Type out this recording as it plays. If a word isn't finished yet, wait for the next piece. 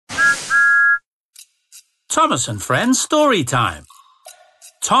Thomas and Friends story time.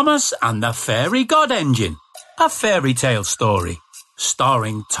 Thomas and the Fairy God Engine, a fairy tale story,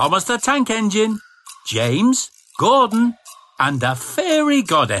 starring Thomas the Tank Engine, James, Gordon, and the Fairy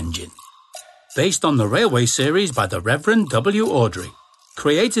God Engine. Based on the railway series by the Reverend W. Awdry.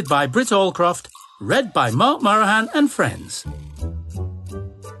 Created by Britt Allcroft, read by Mark Murahan and friends.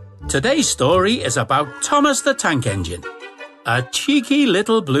 Today's story is about Thomas the Tank Engine, a cheeky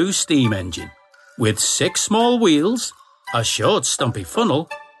little blue steam engine with 6 small wheels, a short stumpy funnel,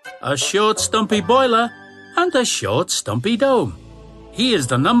 a short stumpy boiler, and a short stumpy dome. He is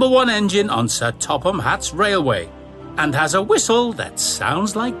the #1 engine on Sir Topham Hatt's railway and has a whistle that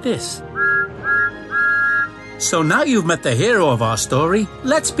sounds like this. So now you've met the hero of our story,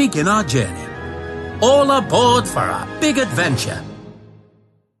 let's begin our journey. All aboard for a big adventure.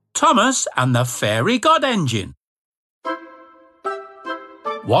 Thomas and the Fairy God Engine.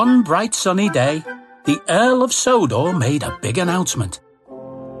 One bright sunny day, the Earl of Sodor made a big announcement.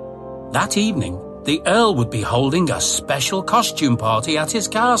 That evening, the Earl would be holding a special costume party at his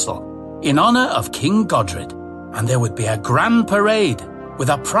castle in honour of King Godred, and there would be a grand parade with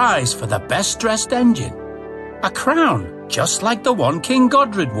a prize for the best dressed engine. A crown, just like the one King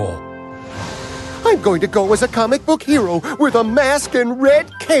Godred wore. I'm going to go as a comic book hero with a mask and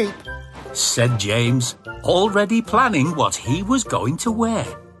red cape, said James, already planning what he was going to wear.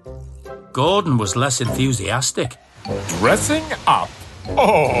 Gordon was less enthusiastic. Dressing up?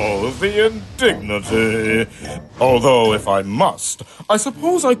 Oh, the indignity. Although, if I must, I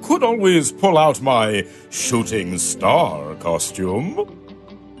suppose I could always pull out my shooting star costume.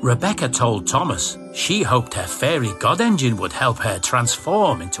 Rebecca told Thomas she hoped her Fairy God Engine would help her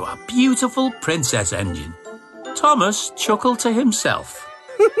transform into a beautiful princess engine. Thomas chuckled to himself.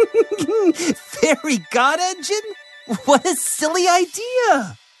 Fairy God Engine? What a silly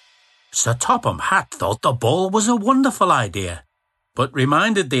idea! Sir Topham Hatt thought the ball was a wonderful idea, but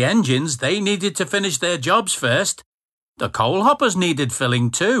reminded the engines they needed to finish their jobs first. The coal hoppers needed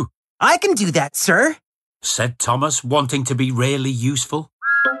filling too. I can do that, sir, said Thomas, wanting to be really useful.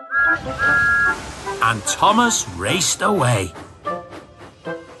 And Thomas raced away.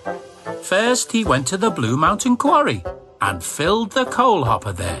 First, he went to the Blue Mountain Quarry and filled the coal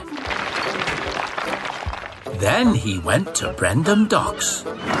hopper there. Then he went to Brendam Docks.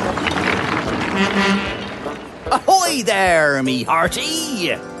 Ahoy there, me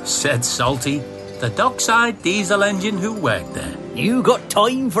hearty, said Salty, the dockside diesel engine who worked there. You got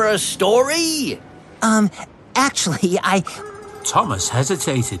time for a story? Actually, Thomas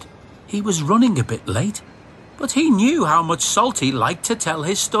hesitated. He was running a bit late, but he knew how much Salty liked to tell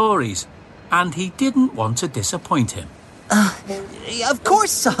his stories, and he didn't want to disappoint him. Of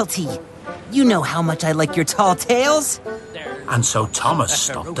course, Salty. You know how much I like your tall tales. And so Thomas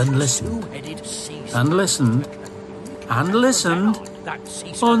stopped and listened, and listened, and listened,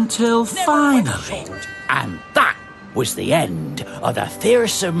 until finally... And that was the end of the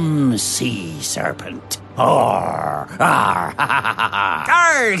fearsome sea serpent. Arr, arr, ha, ha, ha,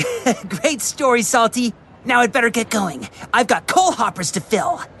 ha. Arg! Great story, Salty. Now I'd better get going. I've got coal hoppers to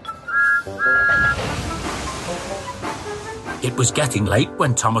fill. It was getting late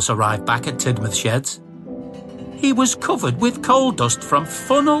when Thomas arrived back at Tidmouth Sheds. He was covered with coal dust from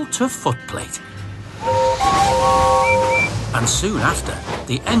funnel to footplate. And soon after,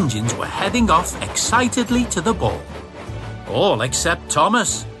 the engines were heading off excitedly to the ball. All except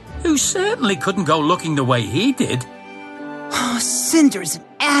Thomas, who certainly couldn't go looking the way he did. Oh, cinders and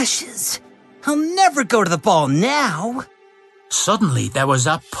ashes. I'll never go to the ball now. Suddenly, there was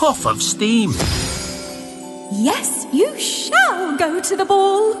a puff of steam. Yes, you shall go to the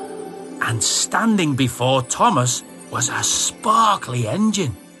ball. And standing before Thomas was a sparkly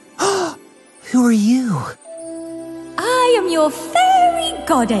engine. Who are you? I am your Fairy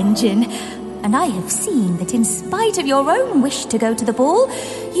God Engine, and I have seen that in spite of your own wish to go to the ball,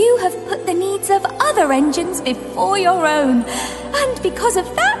 you have put the needs of other engines before your own. And because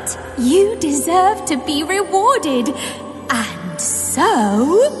of that, you deserve to be rewarded. And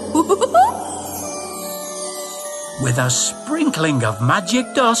so... With a sprinkling of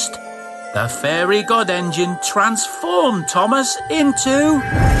magic dust, the Fairy God Engine transformed Thomas into...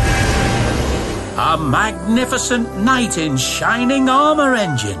 a magnificent knight in shining armour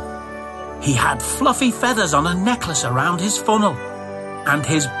engine. He had fluffy feathers on a necklace around his funnel, and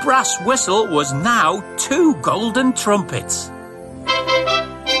his brass whistle was now 2 golden trumpets.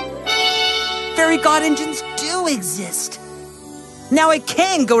 Fairy God Engines do exist. Now I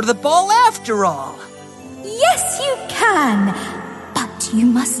can go to the ball after all. Yes, you can. But you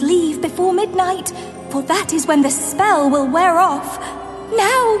must leave before midnight, for that is when the spell will wear off.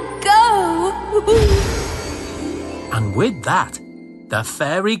 Now go! And with that, the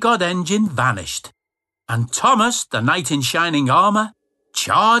fairy god engine vanished, and Thomas, the knight in shining armour,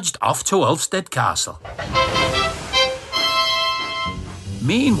 charged off to Ulfstead Castle.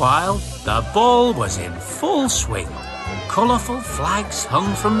 Meanwhile, the ball was in full swing. Colourful flags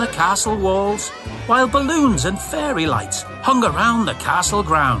hung from the castle walls, while balloons and fairy lights hung around the castle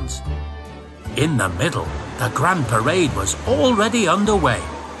grounds. In the middle, the grand parade was already underway.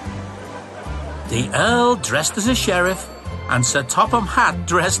 The Earl, dressed as a sheriff, and Sir Topham Hatt,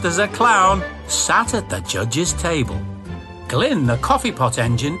 dressed as a clown, sat at the judges' table. Glyn, the coffee pot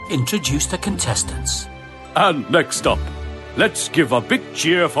engine, introduced the contestants. And next up, let's give a big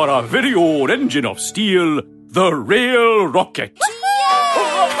cheer for our very own engine of steel, the Rail Rocket.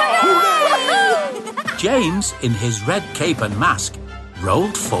 James, in his red cape and mask,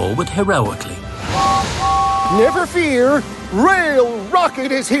 rolled forward heroically. Never fear, Rail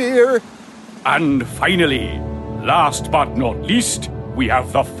Rocket is here. And finally, last but not least, we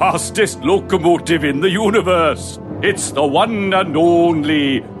have the fastest locomotive in the universe. It's the one and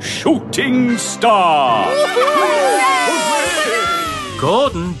only Shooting Star.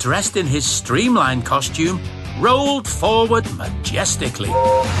 Gordon, dressed in his streamlined costume, rolled forward majestically.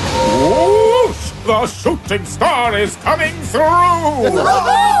 Whoosh! The Shooting Star is coming through!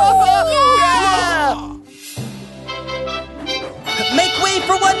 Make way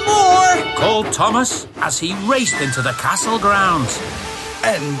for one more! Called Thomas as he raced into the castle grounds.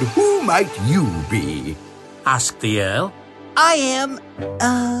 And who might you be? Asked the Earl. I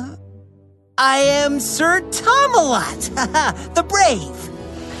am Sir Tomalot, the Brave.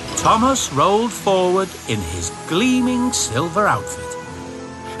 Thomas rolled forward in his gleaming silver outfit.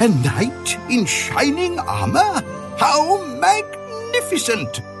 A knight in shining armor? How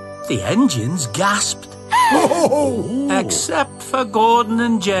magnificent! The engines gasped. Oh! Except for Gordon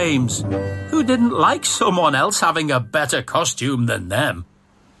and James, who didn't like someone else having a better costume than them.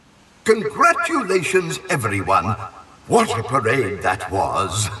 Congratulations, everyone. What a parade that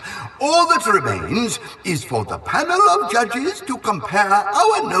was. All that remains is for the panel of judges to compare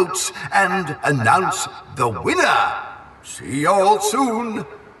our notes and announce the winner. See you all soon.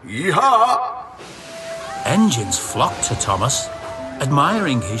 Yeehaw! Engines flocked to Thomas,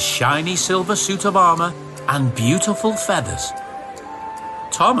 admiring his shiny silver suit of armour and beautiful feathers.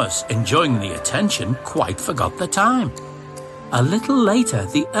 Thomas, enjoying the attention, quite forgot the time. A little later,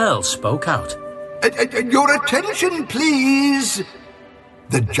 the Earl spoke out. Your attention, please.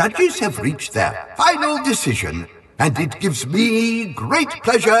 The judges have reached their final decision, and it gives me great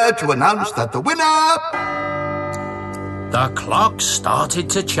pleasure to announce that the winner The clock started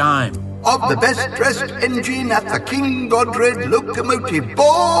to chime. of the best-dressed engine at the King Godred Locomotive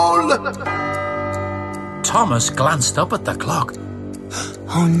Ball... Thomas glanced up at the clock.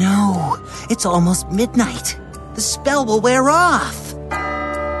 Oh no, it's almost midnight. The spell will wear off.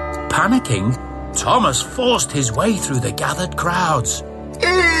 Panicking, Thomas forced his way through the gathered crowds.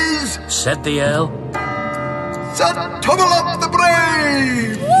 is Said the Earl. Sir Tomalot the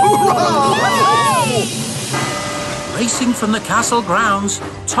Brave! Racing from the castle grounds,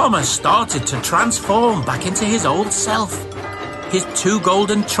 Thomas started to transform back into his old self. His 2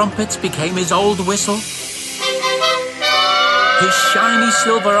 golden trumpets became his old whistle. His shiny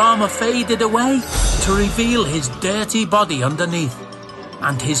silver armour faded away to reveal his dirty body underneath,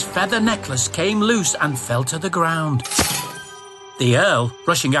 and his feather necklace came loose and fell to the ground. The Earl,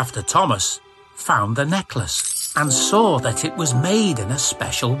 rushing after Thomas, found the necklace and saw that it was made in a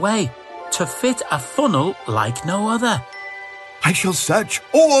special way to fit a funnel like no other. I shall search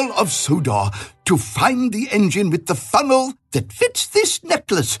all of Sodor to find the engine with the funnel that fits this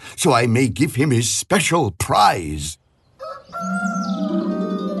necklace, so I may give him his special prize.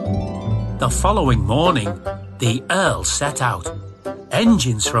 The following morning, the Earl set out.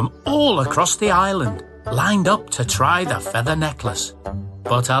 Engines from all across the island lined up to try the feather necklace.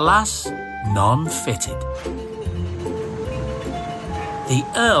 But alas, none fitted. The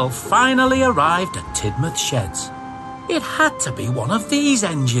Earl finally arrived at Tidmouth Sheds. It had to be one of these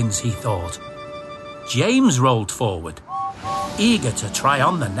engines, he thought. James rolled forward, eager to try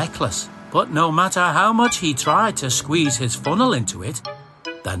on the necklace. But no matter how much he tried to squeeze his funnel into it,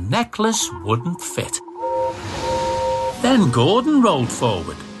 the necklace wouldn't fit. Then Gordon rolled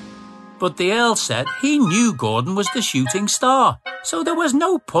forward. But the Earl said he knew Gordon was the shooting star, so there was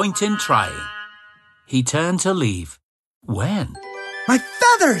no point in trying. He turned to leave. When? My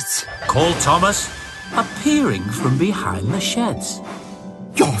feathers! Called Thomas, appearing from behind the sheds.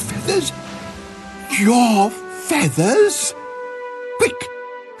 Your feathers? Your feathers? Quick,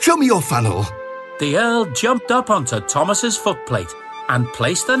 show me your funnel. The Earl jumped up onto Thomas's footplate and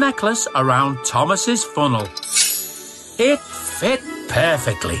placed the necklace around Thomas's funnel. It fit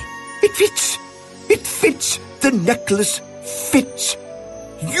perfectly. It fits. It fits. The necklace fits.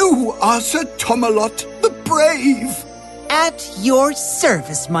 You are Sir Tomalot the Brave. At your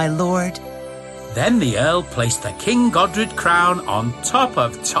service, my lord. Then the Earl placed the King Godred crown on top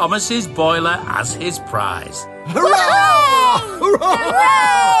of Thomas's boiler as his prize. Hurrah!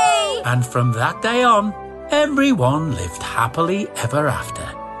 Hooray! And from that day on, everyone lived happily ever after.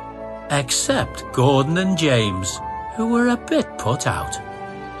 Except Gordon and James, who were a bit put out.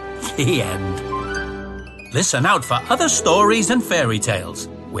 The end. Listen out for other stories and fairy tales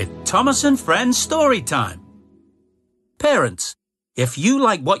with Thomas and Friends Storytime. Parents, if you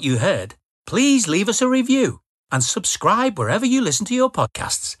like what you heard, please leave us a review and subscribe wherever you listen to your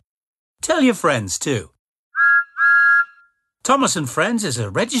podcasts. Tell your friends too. Thomas and Friends is a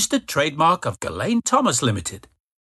registered trademark of Ghislaine Thomas Limited.